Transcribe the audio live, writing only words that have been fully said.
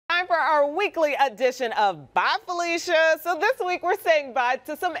time for our weekly edition of Bye Felicia. So this week we're saying bye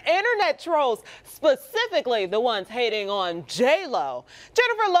to some internet trolls, specifically the ones hating on JLo.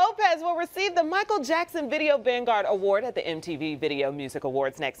 Jennifer Lopez will receive the Michael Jackson Video Vanguard Award at the MTV Video Music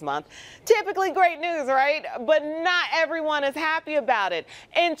Awards next month. Typically great news, right? But not everyone is happy about it.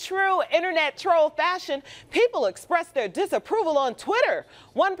 In true internet troll fashion, people express their disapproval on Twitter.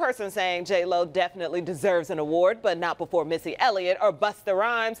 One person saying JLo definitely deserves an award, but not before Missy Elliott or Busta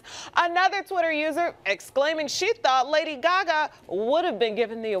Rhymes. Another Twitter user exclaiming she thought Lady Gaga would have been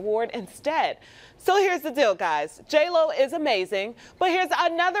given the award instead. So here's the deal, guys. JLo is amazing, but here's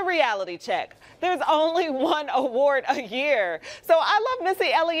another reality check. There's only one award a year. So I love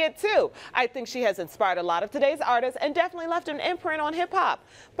Missy Elliott too. I think she has inspired a lot of today's artists and definitely left an imprint on hip hop.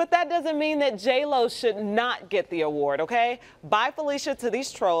 But that doesn't mean that JLo should not get the award, okay? Bye Felicia to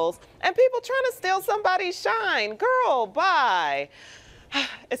these trolls and people trying to steal somebody's shine. Girl, bye.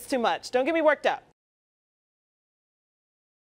 It's too much. Don't get me worked up.